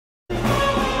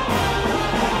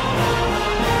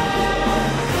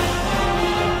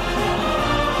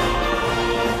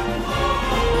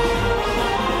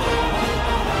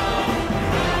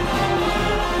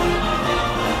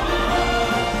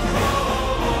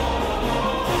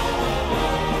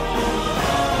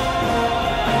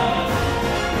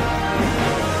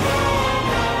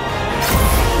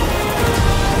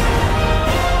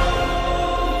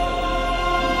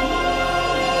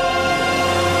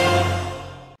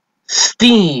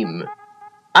Steam.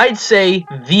 I'd say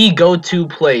the go-to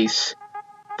place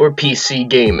for PC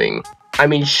gaming. I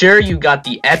mean, sure, you got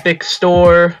the Epic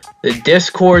Store, the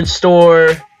Discord Store,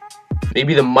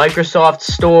 maybe the Microsoft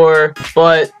Store,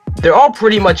 but they're all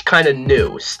pretty much kind of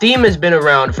new. Steam has been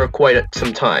around for quite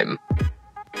some time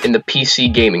in the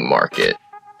PC gaming market.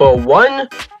 But one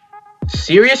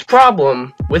serious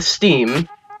problem with Steam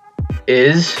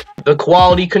is the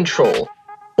quality control,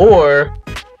 or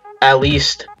at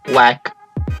least lack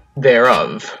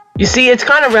thereof. You see, it's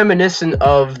kind of reminiscent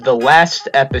of the last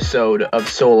episode of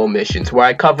Solo Missions, where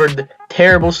I covered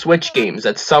terrible Switch games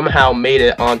that somehow made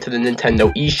it onto the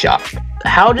Nintendo eShop.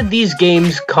 How did these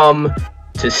games come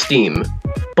to Steam?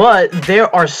 But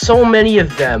there are so many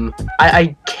of them,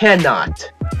 I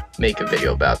cannot make a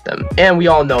video about them. And we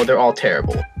all know they're all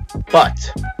terrible.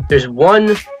 But there's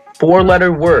one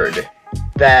four-letter word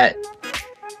that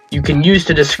you can use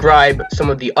to describe some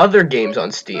of the other games on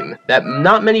Steam that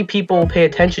not many people pay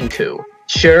attention to.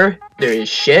 Sure, there is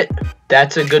shit.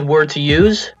 That's a good word to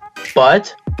use.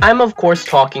 But I'm of course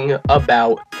talking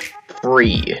about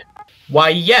free. Why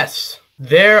yes,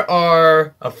 there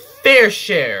are a fair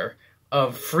share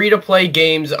of free-to-play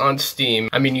games on Steam.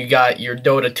 I mean, you got your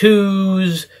Dota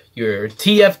 2s, your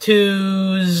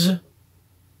TF2s.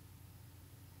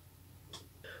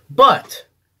 But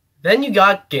then you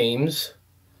got games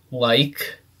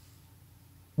like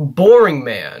Boring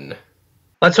Man.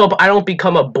 Let's hope I don't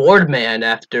become a bored man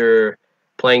after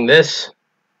playing this.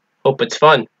 Hope it's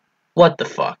fun. What the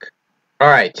fuck?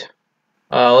 Alright.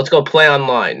 Let's go play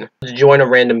online. Let's join a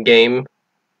random game.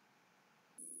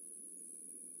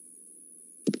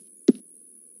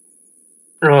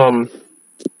 Something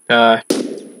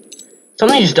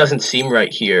just doesn't seem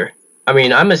right here. I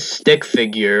mean, I'm a stick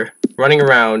figure running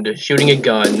around shooting a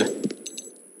gun.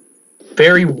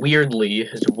 Very weirdly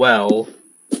as well.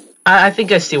 I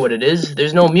think I see what it is.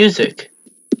 There's no music.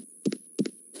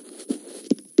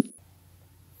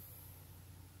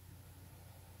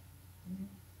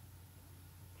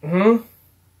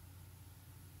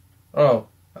 Oh,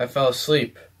 I fell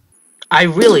asleep.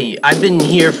 I've been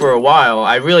here for a while.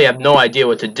 I really have no idea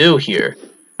what to do here.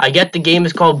 I get the game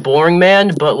is called Boring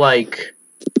Man, but like,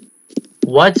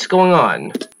 what's going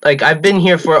on? Like, I've been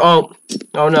here for, oh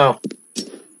no.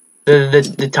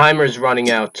 The timer's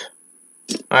running out.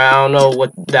 I don't know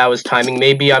what that was timing.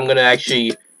 Maybe I'm gonna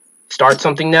actually start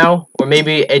something now, or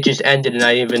maybe it just ended and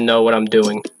I didn't even know what I'm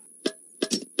doing.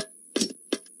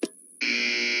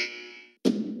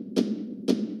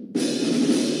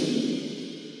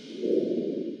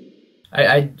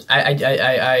 I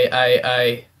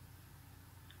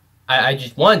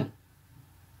just won.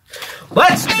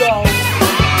 Let's go!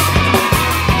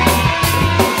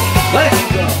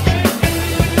 Let's go!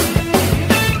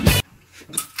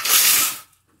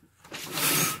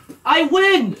 I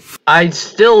win! I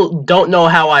still don't know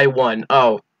how I won.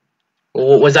 Oh.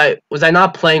 Was I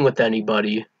not playing with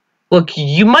anybody? Look,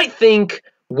 you might think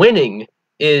winning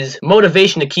is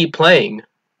motivation to keep playing.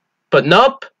 But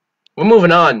nope. We're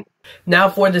moving on. Now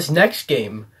for this next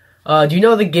game. Do you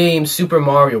know the game Super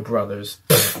Mario Brothers?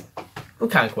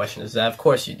 What kind of question is that? Of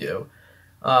course you do.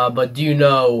 But do you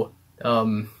know,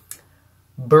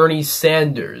 Bernie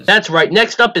Sanders? That's right.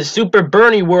 Next up is Super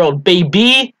Bernie World,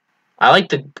 baby! I like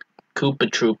the Koopa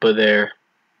Troopa there.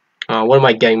 What am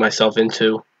I getting myself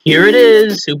into? Here it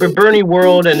is, Super Bernie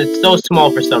World, and it's so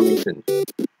small for some reason.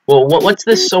 Well, what's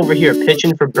this over here?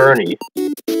 Pitching for Bernie.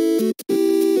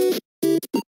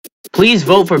 Please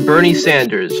vote for Bernie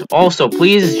Sanders. Also,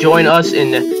 please join us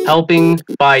in helping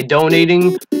by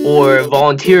donating or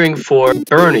volunteering for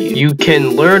Bernie. You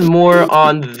can learn more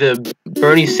on the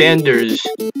Bernie Sanders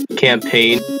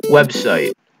campaign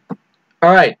website.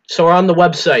 Alright, so we're on the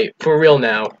website, for real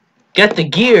now. Get the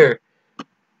gear!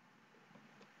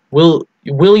 Will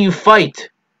you fight?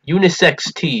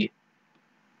 Unisex T.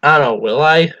 I don't know, will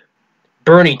I?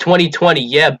 Bernie 2020,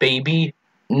 yeah, baby.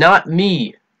 Not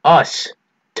me. Us.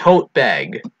 Tote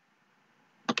bag.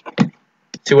 Let's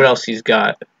see what else he's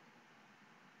got.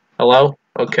 Hello?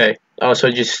 Okay. Oh, so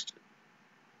it just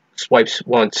swipes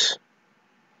once.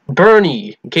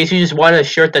 Bernie! In case you just wanted a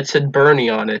shirt that said Bernie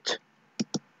on it.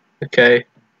 Okay.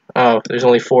 Oh, there's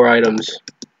only 4 items.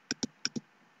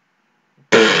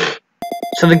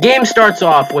 So the game starts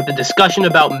off with a discussion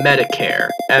about Medicare,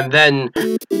 and then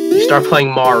you start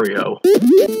playing Mario.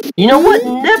 You know what?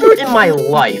 Never in my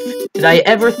life did I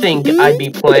ever think I'd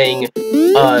be playing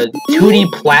a 2D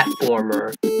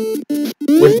platformer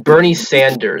with Bernie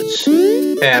Sanders.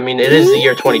 Yeah, I mean, it is the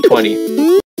year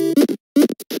 2020.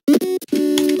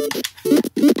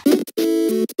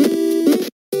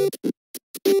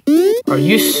 Are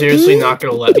you seriously not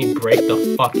gonna let me break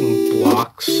the fucking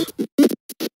blocks?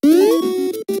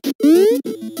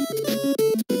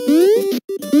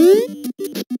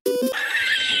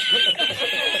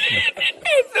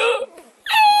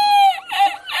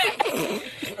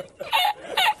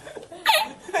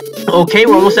 Okay,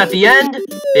 we're almost at the end.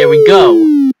 There we go.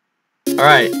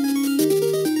 Alright.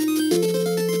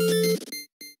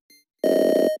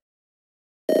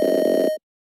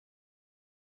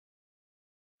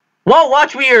 Whoa,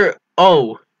 watch where you're...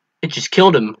 Oh, it just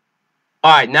killed him.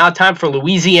 Alright, now time for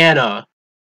Louisiana.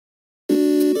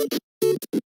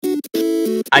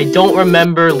 I don't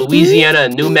remember Louisiana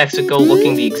and New Mexico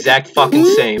looking the exact fucking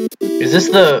same. Is this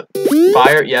the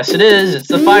fire? Yes, it is. It's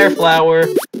the fire flower.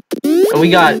 And we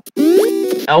got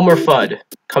Elmer Fudd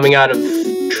coming out of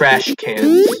trash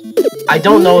cans. I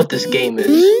don't know what this game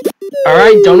is.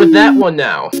 Alright, done with that one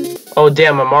now. Oh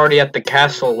damn, I'm already at the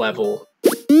castle level.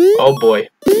 Oh boy.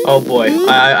 Oh boy.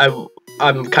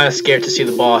 I'm kind of scared to see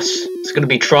the boss. It's gonna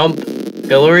be Trump,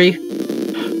 Hillary,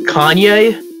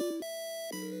 Kanye.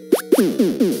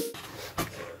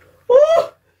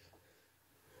 Oh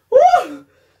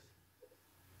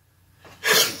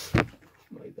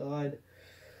my god.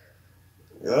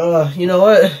 You know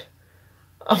what?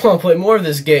 I want to play more of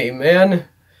this game, man.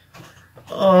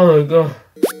 Oh my god.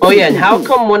 Oh yeah, and how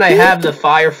come when I have the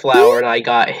fire flower and I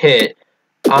got hit,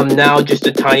 I'm now just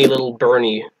a tiny little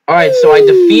Bernie? Alright, so I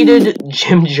defeated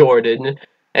Jim Jordan,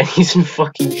 and he's in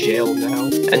fucking jail now.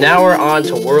 And now we're on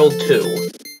to World 2.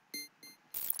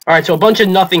 Alright, so a bunch of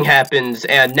nothing happens,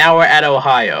 and now we're at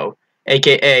Ohio,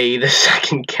 aka the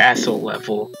second castle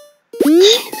level.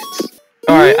 Jesus.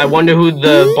 Alright, I wonder who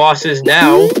the boss is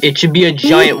now. It should be a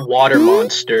giant water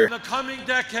monster. In the coming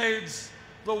decades,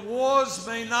 the wars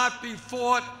may not be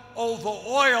fought over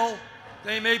oil,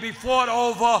 they may be fought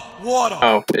over water.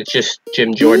 Oh, it's just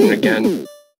Jim Jordan again.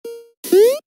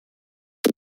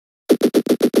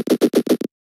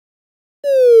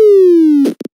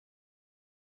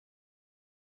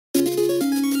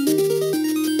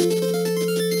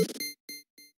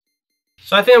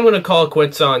 So I think I'm gonna call it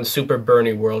quits on Super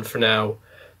Bernie World for now.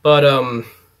 But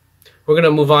we're gonna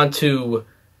move on to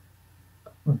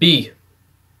B.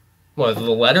 What, the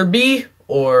letter B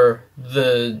or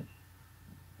the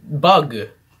bug?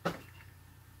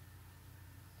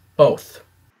 Both.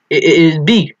 It is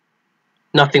B.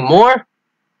 Nothing more,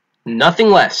 nothing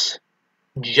less.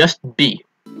 Just B.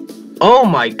 Oh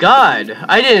my god,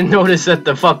 I didn't notice that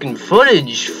the fucking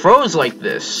footage froze like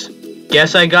this.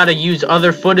 Guess I gotta use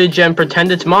other footage and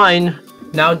pretend it's mine.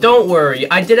 Now don't worry,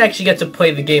 I did actually get to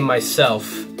play the game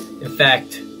myself. In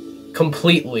fact,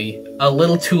 completely. A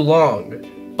little too long.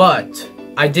 But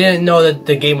I didn't know that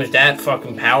the game was that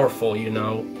fucking powerful, you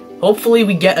know. Hopefully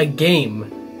we get a game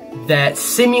that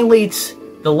simulates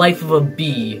the life of a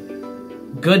bee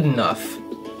good enough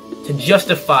to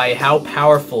justify how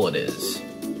powerful it is.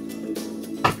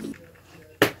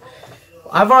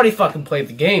 I've already fucking played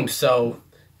the game, so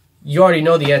you already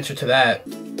know the answer to that.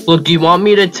 Look, do you want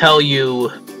me to tell you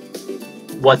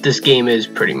what this game is,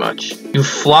 pretty much? You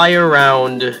fly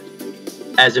around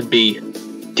as a bee.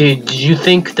 Did you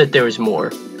think that there was more?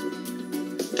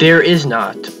 There is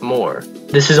not more.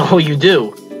 This is all you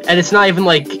do. And it's not even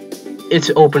like it's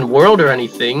open world or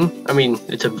anything. I mean,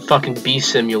 it's a fucking bee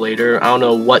simulator. I don't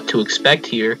know what to expect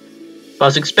here. But I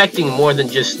was expecting more than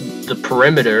just the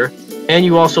perimeter. And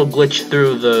you also glitch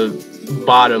through the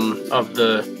bottom of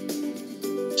the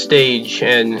stage,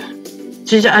 and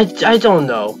just, I don't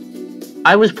know.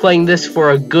 I was playing this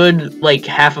for a good, like,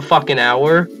 half a fucking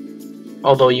hour.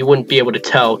 Although you wouldn't be able to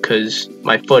tell, because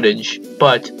my footage.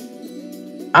 But,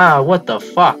 what the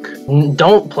fuck?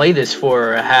 Don't play this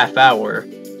for a half hour.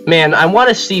 Man, I want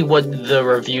to see what the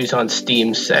reviews on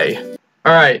Steam say.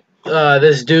 Alright,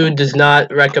 this dude does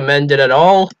not recommend it at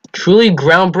all. Truly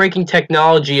groundbreaking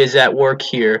technology is at work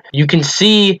here. You can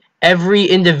see every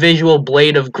individual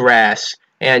blade of grass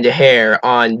and hair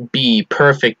on B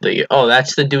perfectly. Oh,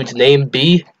 that's the dude's name,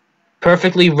 B?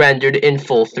 Perfectly rendered in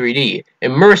full 3D.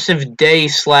 Immersive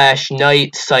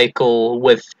day/night cycle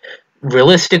with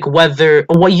realistic weather.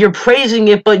 Well, you're praising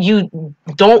it, but you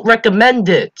don't recommend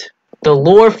it. The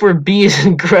lore for B is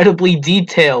incredibly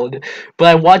detailed, but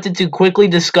I wanted to quickly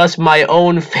discuss my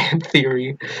own fan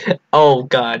theory. Oh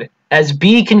god. As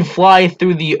B can fly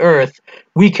through the earth,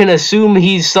 we can assume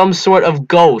he's some sort of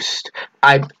ghost.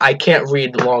 I can't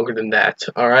read longer than that,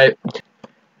 alright?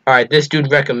 Alright, this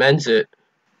dude recommends it.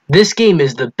 This game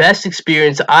is the best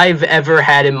experience I've ever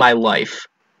had in my life.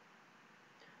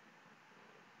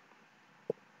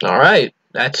 Alright,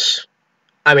 that's...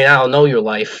 I mean, I don't know your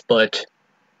life, but...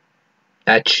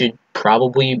 That should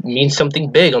probably mean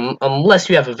something big, unless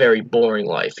you have a very boring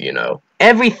life, you know.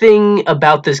 Everything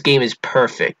about this game is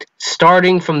perfect,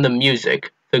 starting from the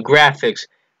music, the graphics,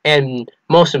 and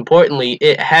most importantly,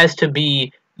 it has to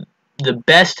be the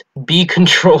best B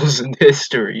controls in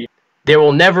history. There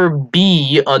will never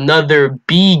be another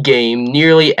B game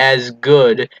nearly as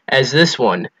good as this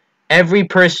one. Every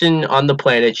person on the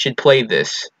planet should play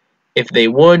this. If they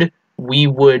would, we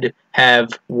would have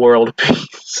world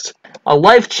peace. A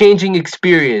life-changing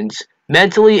experience,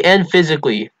 mentally and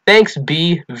physically. Thanks,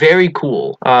 B. Very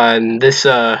cool.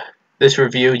 This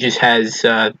review just has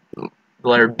the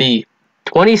letter B.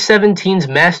 2017's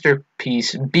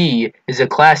masterpiece, B, is a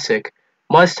classic.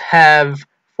 Must have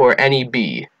for any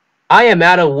B. I am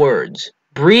out of words.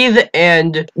 Breathe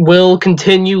and will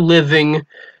continue living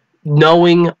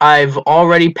knowing I've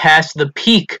already passed the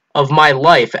peak of my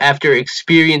life after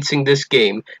experiencing this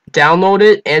game. Download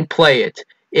it and play it.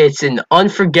 It's an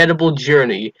unforgettable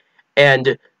journey,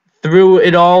 and through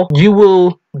it all, you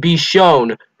will be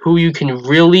shown who you can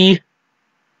really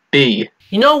be.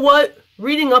 You know what?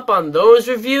 Reading up on those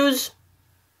reviews,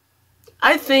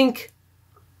 I think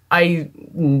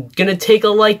I'm gonna take a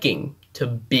liking to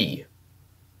B.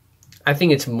 I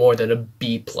think it's more than a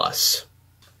B+.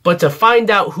 But to find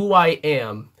out who I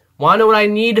am, wanna know what I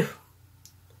need?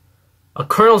 A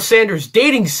Colonel Sanders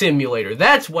dating simulator.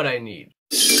 That's what I need.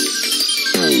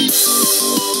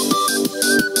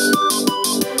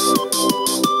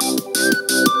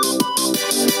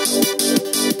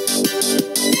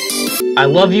 I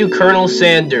love you, Colonel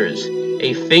Sanders.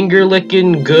 A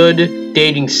finger-licking good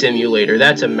dating simulator.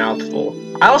 That's a mouthful.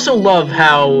 I also love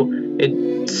how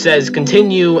it says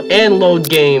continue and load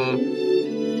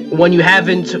game when you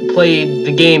haven't played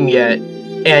the game yet,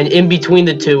 and in between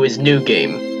the two is new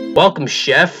game. Welcome,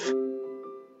 chef.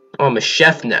 Oh, I'm a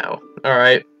chef now.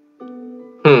 Alright.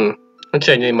 What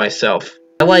should I name myself?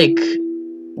 I like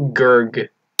Gurg.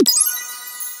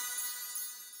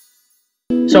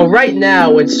 So right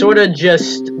now, it's sort of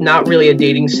just not really a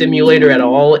dating simulator at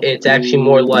all. It's actually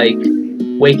more like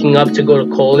waking up to go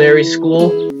to culinary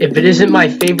school. If it isn't my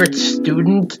favorite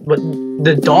student, but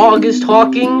the dog is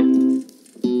talking?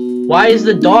 Why is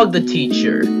the dog the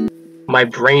teacher? My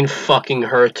brain fucking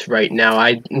hurts right now.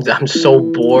 I'm so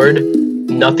bored.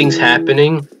 Nothing's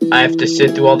happening. I have to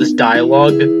sit through all this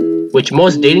dialogue, which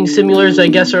most dating simulators, I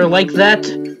guess, are like that.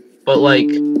 But, like,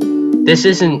 this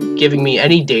isn't giving me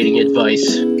any dating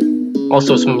advice.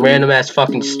 Also, some random-ass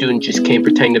fucking student just came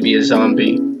pretending to be a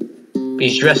zombie.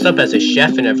 He's dressed up as a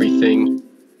chef and everything.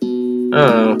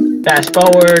 Oh. Fast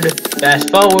forward,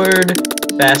 fast forward,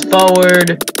 fast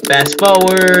forward, fast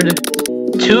forward.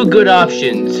 Two good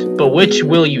options, but which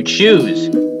will you choose?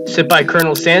 Sit by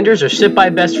Colonel Sanders or sit by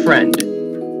best friend?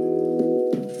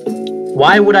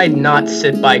 Why would I not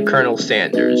sit by Colonel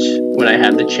Sanders when I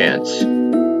have the chance?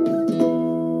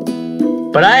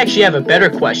 But I actually have a better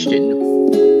question.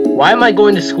 Why am I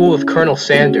going to school with Colonel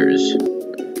Sanders?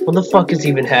 What the fuck is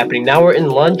even happening? Now we're in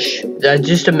lunch?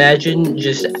 Just imagine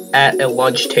just at a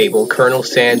lunch table, Colonel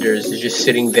Sanders is just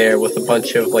sitting there with a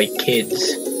bunch of, like,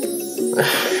 kids.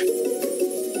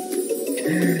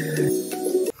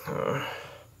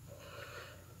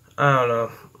 I don't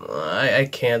know. I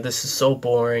can't. This is so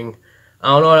boring. I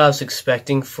don't know what I was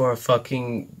expecting for a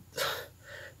fucking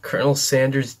Colonel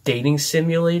Sanders dating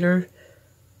simulator.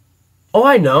 Oh,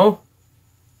 I know.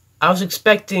 I was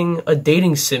expecting a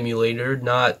dating simulator,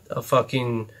 not a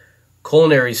fucking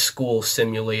culinary school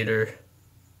simulator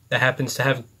that happens to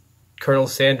have Colonel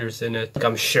Sanders in it.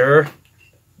 I'm sure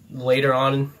later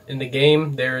on in the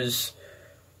game there's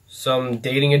some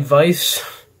dating advice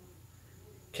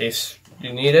in case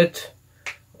you need it.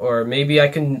 Or maybe I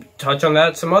can touch on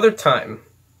that some other time.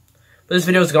 But this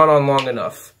video's gone on long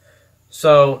enough.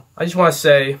 So, I just want to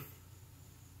say,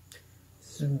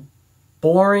 it's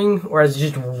boring, or as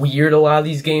just weird a lot of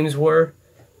these games were.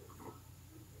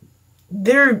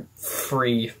 They're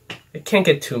free. I can't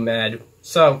get too mad.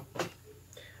 So,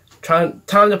 time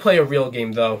to play a real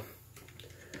game, though.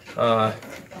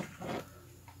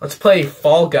 Let's play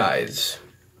Fall Guys.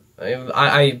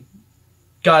 I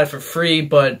got it for free,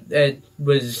 but it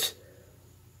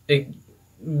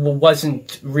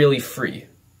wasn't really free.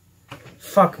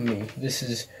 Fuck me. This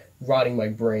is rotting my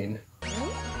brain.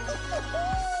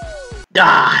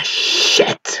 Ah, shit.